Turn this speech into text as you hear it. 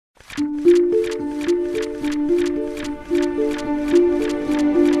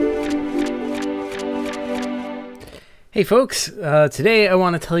Hey folks, today I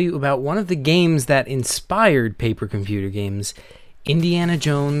want to tell you about one of the games that inspired paper computer games, Indiana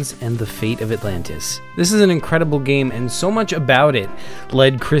Jones and the Fate of Atlantis. This is an incredible game, and so much about it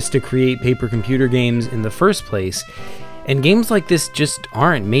led Chris to create paper computer games in the first place, and games like this just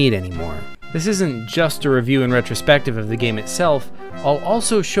aren't made anymore. This isn't just a review and retrospective of the game itself. I'll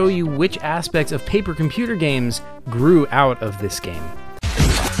also show you which aspects of paper computer games grew out of this game.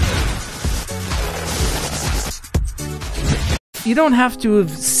 You don't have to have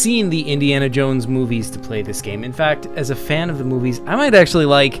seen the Indiana Jones movies to play this game. In fact, as a fan of the movies, I might actually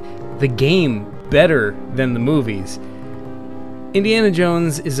like the game better than the movies. Indiana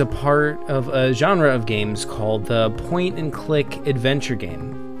Jones is a part of a genre of games called the point-and-click adventure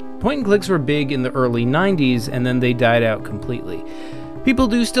game. Point-and-clicks were big in the early 90s, and then they died out completely. People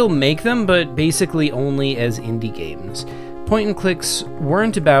do still make them, but basically only as indie games. Point-and-clicks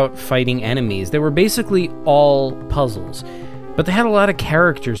weren't about fighting enemies. They were basically all puzzles. But they had a lot of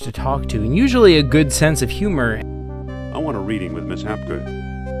characters to talk to, and usually a good sense of humor. I want a reading with Miss Hapgood.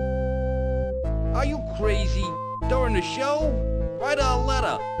 Are you crazy? During the show? Write a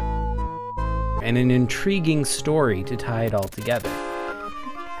letter. And an intriguing story to tie it all together.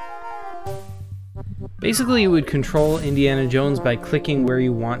 Basically, you would control Indiana Jones by clicking where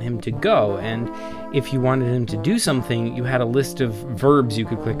you want him to go, and if you wanted him to do something, you had a list of verbs you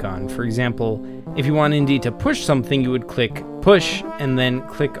could click on. For example, if you want Indy to push something, you would click push, and then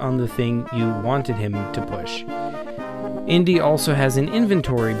click on the thing you wanted him to push. Indy also has an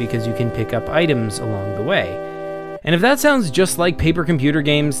inventory because you can pick up items along the way. And if that sounds just like paper computer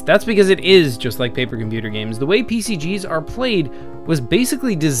games, that's because it is just like paper computer games. The way PCGs are played was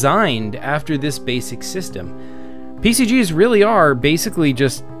basically designed after this basic system. PCGs really are basically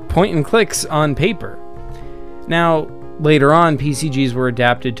just point and clicks on paper. Now, later on, PCGs were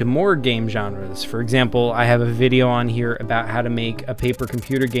adapted to more game genres. For example, I have a video on here about how to make a paper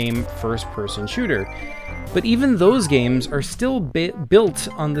computer game first-person shooter. But even those games are still built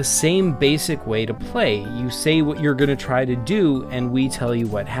on the same basic way to play. You say what you're going to try to do, and we tell you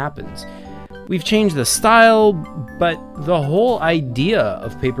what happens. We've changed the style, but the whole idea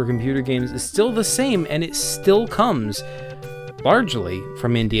of paper computer games is still the same, and it still comes largely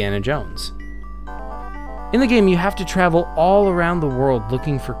from Indiana Jones. In the game, you have to travel all around the world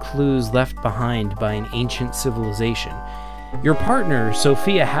looking for clues left behind by an ancient civilization. Your partner,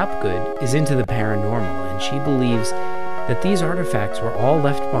 Sophia Hapgood, is into the paranormal, and she believes that these artifacts were all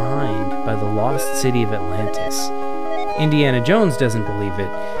left behind by the lost city of Atlantis. Indiana Jones doesn't believe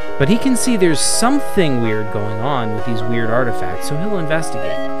it, but he can see there's something weird going on with these weird artifacts, so he'll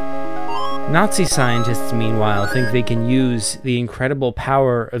investigate. Nazi scientists, meanwhile, think they can use the incredible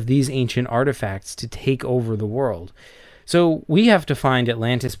power of these ancient artifacts to take over the world. So we have to find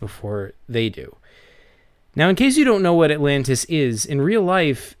Atlantis before they do. Now, in case you don't know what Atlantis is, in real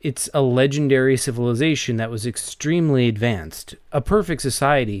life, it's a legendary civilization that was extremely advanced, a perfect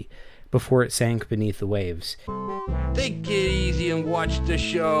society, before it sank beneath the waves. Take it easy and watch the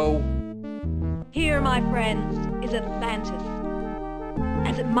show. Here, my friends, is Atlantis,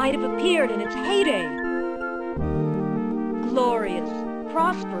 as it might have appeared in its heyday. Glorious,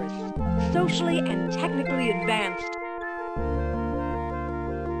 prosperous, socially and technically advanced.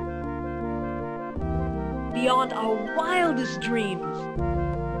 Beyond our wildest dreams.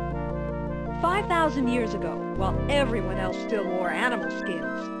 5,000 years ago, while everyone else still wore animal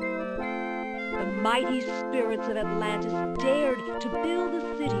skins, the mighty spirits of Atlantis dared to build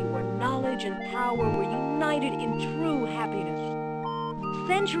a city where knowledge and power were united in true happiness.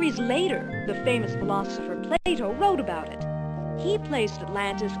 Centuries later, the famous philosopher Plato wrote about it. He placed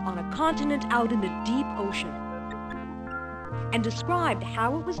Atlantis on a continent out in the deep ocean and described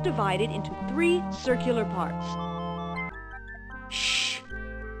how it was divided into 3 circular parts. Shh!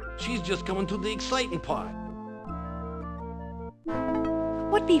 She's just coming to the exciting part.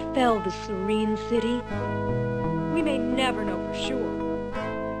 What befell this serene city? We may never know for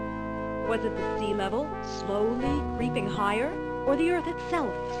sure. Was it the sea level slowly creeping higher, or the earth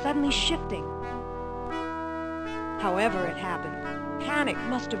itself suddenly shifting? However it happened, panic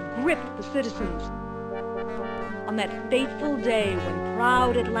must have gripped the citizens on that fateful day when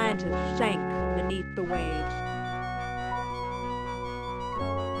proud Atlantis sank beneath the waves.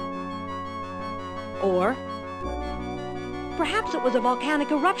 Or perhaps it was a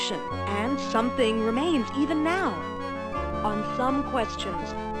volcanic eruption, and something remains even now. On some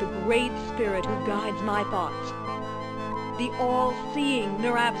questions, the great spirit who guides my thoughts, the all-seeing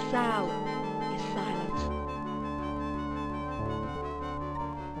Nurab Sal, is silent.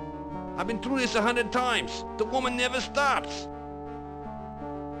 I've been through this 100 times. The woman never stops.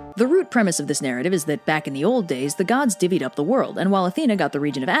 The root premise of this narrative is that back in the old days, the gods divvied up the world, and while Athena got the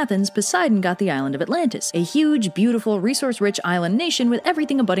region of Athens, Poseidon got the island of Atlantis, a huge, beautiful, resource-rich island nation with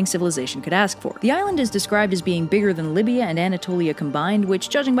everything a budding civilization could ask for. The island is described as being bigger than Libya and Anatolia combined, which,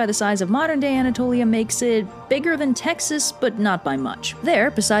 judging by the size of modern-day Anatolia, makes it bigger than Texas, but not by much.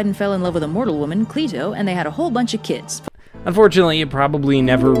 There, Poseidon fell in love with a mortal woman, Cleito, and they had a whole bunch of kids. Unfortunately, it probably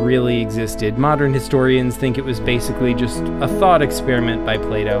never really existed. Modern historians think it was basically just a thought experiment by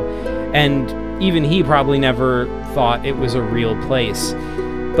Plato, and even he probably never thought it was a real place.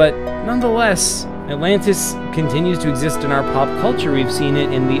 But nonetheless, Atlantis continues to exist in our pop culture. We've seen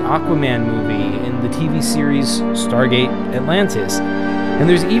it in the Aquaman movie, in the TV series Stargate Atlantis, and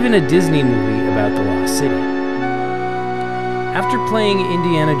there's even a Disney movie about the Lost City. After playing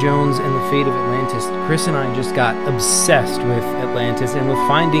Indiana Jones and the Fate of Atlantis, Chris and I just got obsessed with Atlantis and with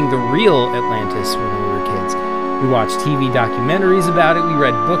finding the real Atlantis when we were kids. We watched TV documentaries about it, we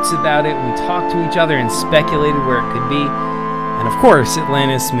read books about it, we talked to each other and speculated where it could be. And of course,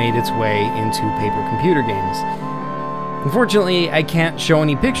 Atlantis made its way into paper computer games. Unfortunately, I can't show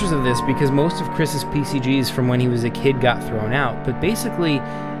any pictures of this because most of Chris's PCGs from when he was a kid got thrown out, but basically,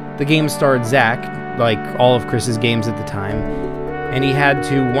 the game starred Zack, like all of Chris's games at the time, and he had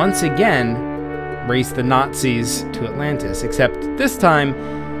to once again race the Nazis to Atlantis, except this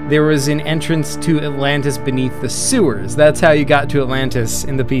time there was an entrance to Atlantis beneath the sewers. That's how you got to Atlantis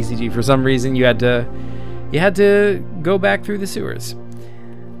in the PCG. For some reason you had to go back through the sewers.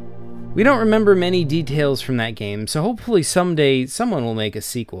 We don't remember many details from that game, so hopefully someday someone will make a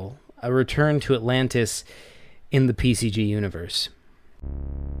sequel, a return to Atlantis in the PCG universe.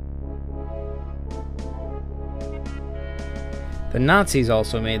 The Nazis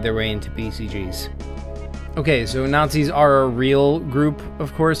also made their way into PCGs. Okay, so Nazis are a real group,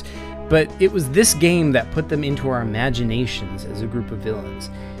 of course, but it was this game that put them into our imaginations as a group of villains.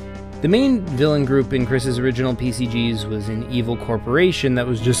 The main villain group in Chris's original PCGs was an evil corporation that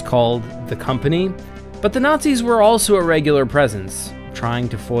was just called The Company, but the Nazis were also a regular presence, trying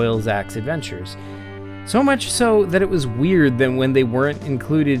to foil Zack's adventures. So much so that it was weird that when they weren't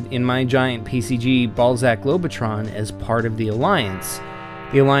included in my giant PCG Balzac Lobotron as part of the Alliance.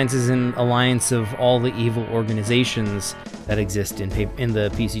 The Alliance is an alliance of all the evil organizations that exist in the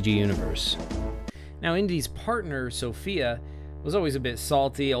PCG universe. Now, Indy's partner, Sophia, was always a bit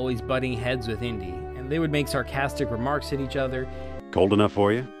salty, always butting heads with Indy, and they would make sarcastic remarks at each other. Cold enough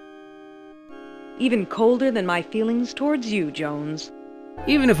for you? Even colder than my feelings towards you, Jones.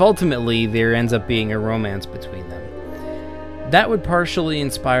 Even if ultimately there ends up being a romance between them. That would partially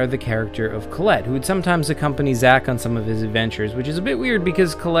inspire the character of Colette, who would sometimes accompany Zack on some of his adventures, which is a bit weird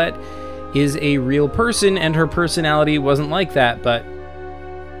because Colette is a real person and her personality wasn't like that, but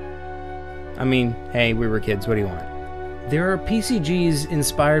I mean, hey, we were kids, what do you want? There are PCGs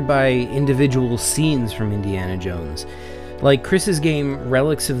inspired by individual scenes from Indiana Jones. Like Chris's game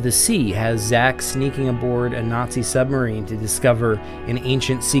Relics of the Sea has Zack sneaking aboard a Nazi submarine to discover an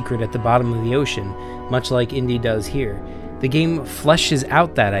ancient secret at the bottom of the ocean, much like Indy does here. The game fleshes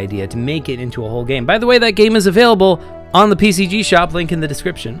out that idea to make it into a whole game. By the way, that game is available on the PCG shop, link in the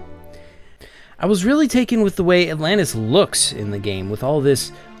description. I was really taken with the way Atlantis looks in the game, with all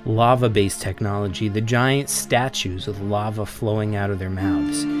this lava-based technology, the giant statues with lava flowing out of their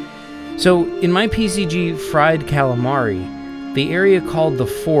mouths. So, in my PCG Fried Calamari, the area called the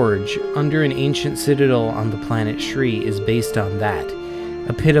Forge, under an ancient citadel on the planet Shri, is based on that.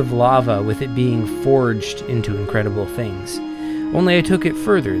 A pit of lava with it being forged into incredible things. Only I took it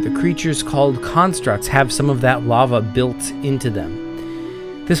further. The creatures called constructs have some of that lava built into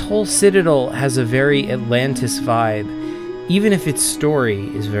them. This whole citadel has a very Atlantis vibe, even if its story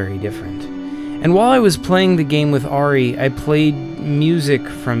is very different. And while I was playing the game with Ari, I played music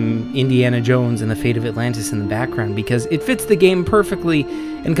from Indiana Jones and the Fate of Atlantis in the background because it fits the game perfectly,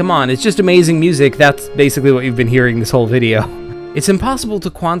 and come on, it's just amazing music. That's basically what you've been hearing this whole video. It's impossible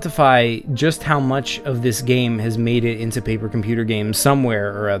to quantify just how much of this game has made it into paper computer games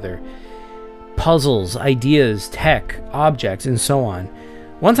somewhere or other. Puzzles, ideas, tech, objects, and so on.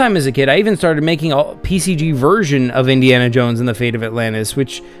 One time as a kid, I even started making a PCG version of Indiana Jones and the Fate of Atlantis,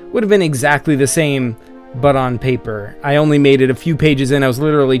 which would have been exactly the same, but on paper. I only made it a few pages in. I was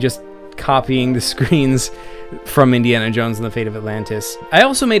literally just copying the screens from Indiana Jones and the Fate of Atlantis. I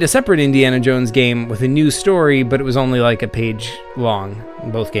also made a separate Indiana Jones game with a new story, but it was only like a page long.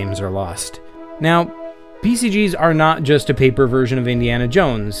 Both games are lost. Now, PCGs are not just a paper version of Indiana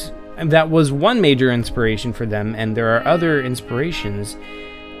Jones. That was one major inspiration for them, and there are other inspirations.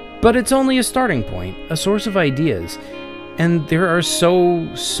 But it's only a starting point, a source of ideas. And there are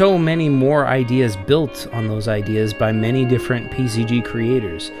so many more ideas built on those ideas by many different PCG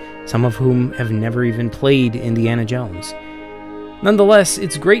creators, some of whom have never even played Indiana Jones. Nonetheless,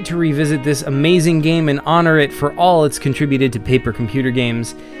 it's great to revisit this amazing game and honor it for all it's contributed to paper computer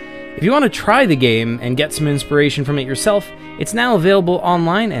games. If you want to try the game and get some inspiration from it yourself, it's now available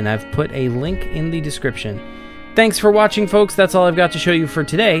online, and I've put a link in the description. Thanks for watching, folks. That's all I've got to show you for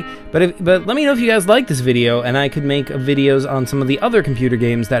today. But let me know if you guys like this video, and I could make videos on some of the other computer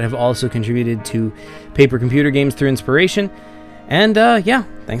games that have also contributed to paper computer games through inspiration. And yeah,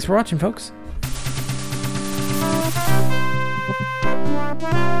 thanks for watching, folks.